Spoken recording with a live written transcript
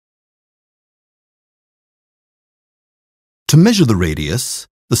To measure the radius,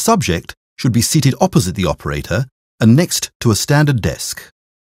 the subject should be seated opposite the operator and next to a standard desk.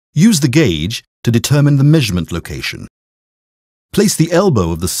 Use the gauge to determine the measurement location. Place the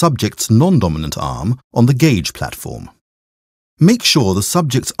elbow of the subject's non-dominant arm on the gauge platform. Make sure the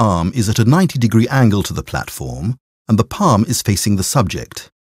subject's arm is at a 90-degree angle to the platform and the palm is facing the subject.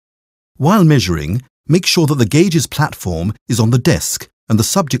 While measuring, make sure that the gauge's platform is on the desk and the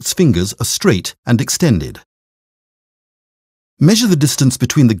subject's fingers are straight and extended. Measure the distance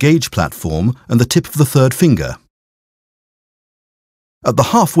between the gauge platform and the tip of the third finger. At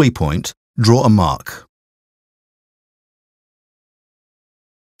the halfway point, draw a mark.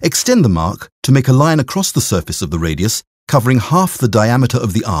 Extend the mark to make a line across the surface of the radius covering half the diameter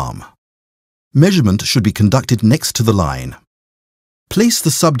of the arm. Measurement should be conducted next to the line. Place the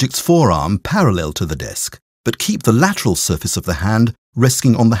subject's forearm parallel to the desk, but keep the lateral surface of the hand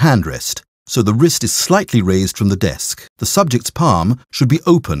resting on the handrest, so the wrist is slightly raised from the desk. The subject's palm should be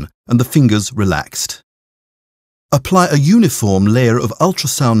open and the fingers relaxed. Apply a uniform layer of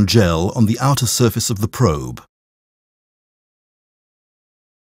ultrasound gel on the outer surface of the probe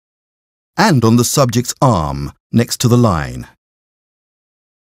and on the subject's arm next to the line.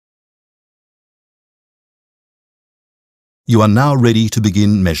 You are now ready to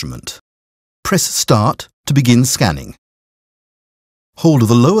begin measurement. Press Start to begin scanning. Hold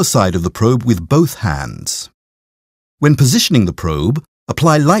the lower side of the probe with both hands. When positioning the probe,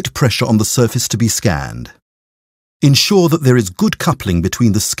 apply light pressure on the surface to be scanned. Ensure that there is good coupling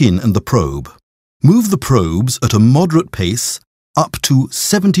between the skin and the probe. Move the probes at a moderate pace up to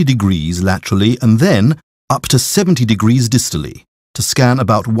 70 degrees laterally and then up to 70 degrees distally to scan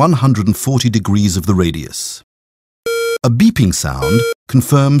about 140 degrees of the radius. A beeping sound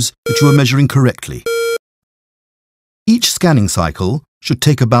confirms that you are measuring correctly. Each scanning cycle should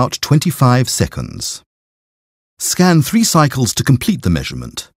take about 25 seconds. Scan 3 cycles to complete the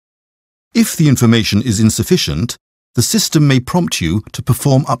measurement. If the information is insufficient, the system may prompt you to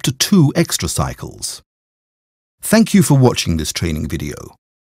perform up to 2 extra cycles. Thank you for watching this training video.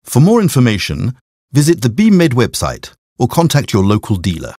 For more information, visit the BeamMed website or contact your local dealer.